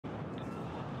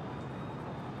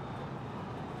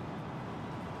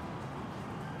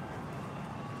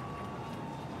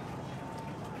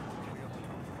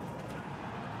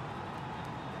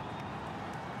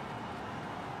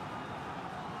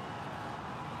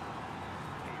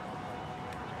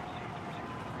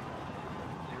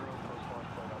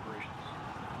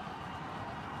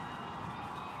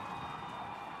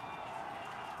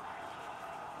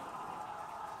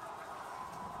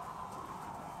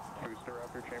booster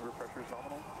Raptor chamber pressure is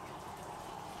nominal.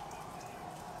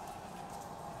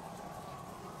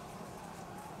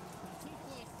 T+33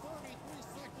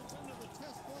 seconds into the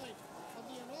test flight of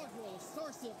the inaugural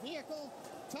Starship vehicle.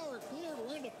 Tower cleared,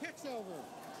 we're into pitch over.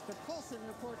 Propulsion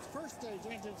reports first stage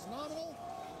engines nominal.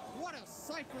 What a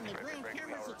sight from the ground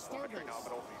cameras at Starbase.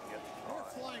 We're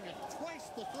flying at twice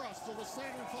the thrust of the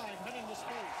Saturn V heading to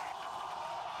space.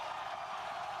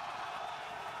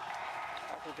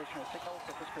 Acquisition of signal,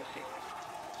 surface proceed.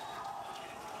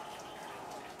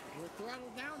 We're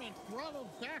throttled down and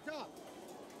throttled back up.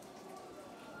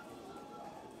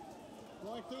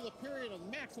 Going through the period of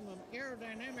maximum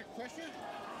aerodynamic pressure.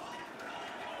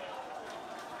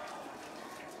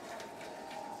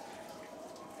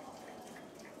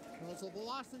 As the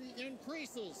velocity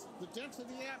increases, the density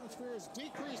of the atmosphere is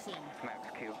decreasing. Max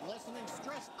Q. Lessening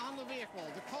stress on the vehicle.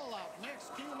 The call out, max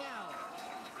Q now.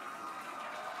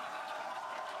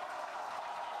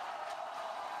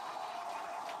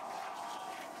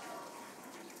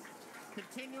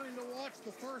 Continuing to watch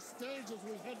the first stage as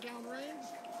we head downrange.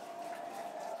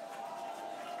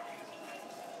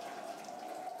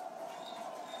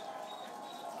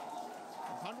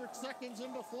 "100 seconds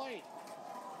into flight.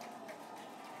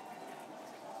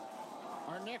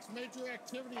 Our next major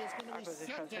activity is going to be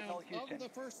shutdown of the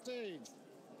first stage.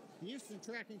 The Houston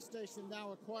tracking station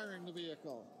now acquiring the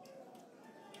vehicle.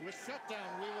 With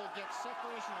shutdown, we will get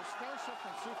separation of Starship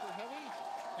from Super Heavy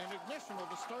and ignition of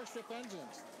the Starship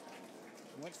engines.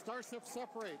 When Starship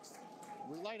separates,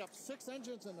 we light up 6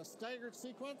 engines in a staggered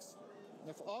sequence. And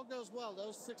if all goes well,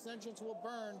 those 6 engines will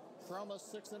burn for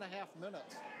almost 6.5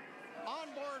 minutes.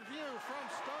 Onboard view from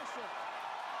Starship.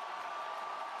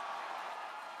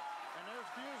 And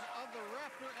there's views of the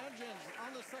Raptor engines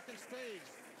on the second stage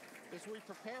as we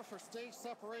prepare for stage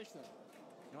separation.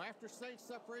 Now, after stage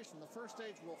separation, the first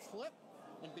stage will flip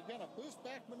and begin a boost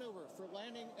back maneuver for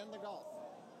landing in the Gulf.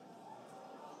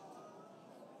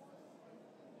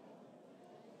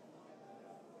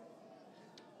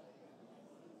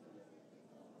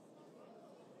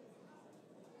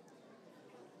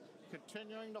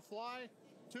 Continuing to fly,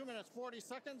 2 minutes 40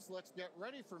 seconds. Let's get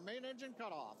ready for main engine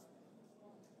cutoff.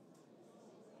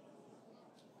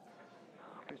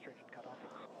 Booster engine cutoff.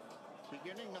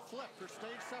 Beginning to flip for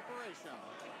stage separation.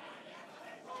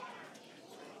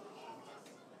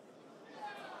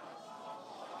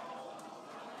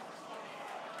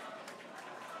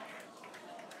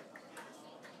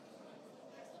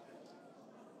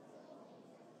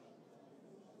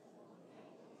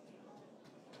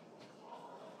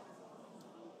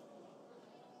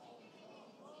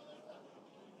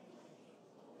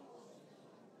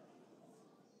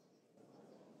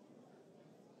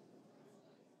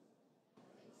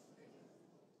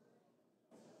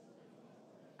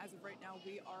 As of right now,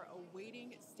 we are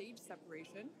awaiting stage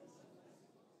separation,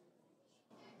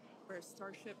 where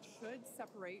Starship should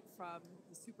separate from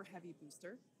the Super Heavy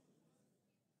booster.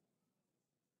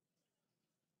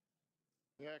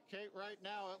 Yeah, Kate, right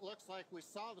now it looks like we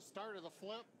saw the start of the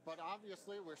flip, but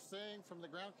obviously we're seeing from the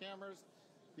ground cameras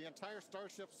the entire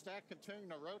Starship stack continuing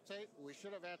to rotate. We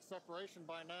should have had separation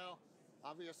by now.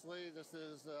 Obviously, this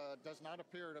is does not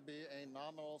appear to be a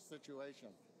nominal situation.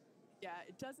 Yeah,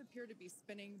 it does appear to be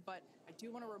spinning, but I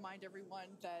do want to remind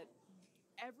everyone that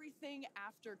everything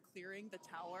after clearing the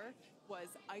tower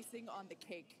was icing on the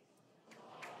cake.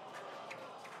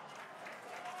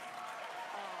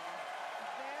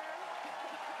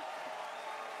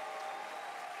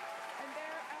 And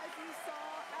there, as you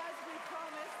saw, as we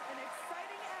promised, an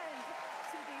exciting end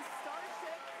to the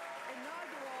Starship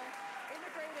inaugural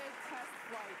integrated test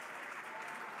flight.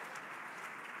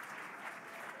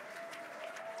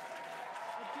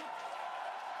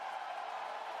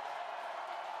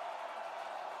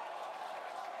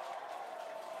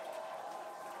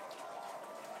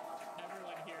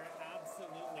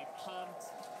 Absolutely pumped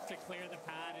to clear the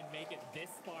pad and make it this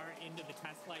far into the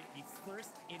test flight, the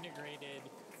first integrated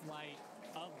flight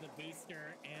of the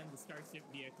booster and the Starship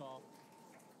vehicle.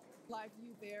 Live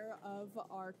view there of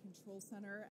our control center.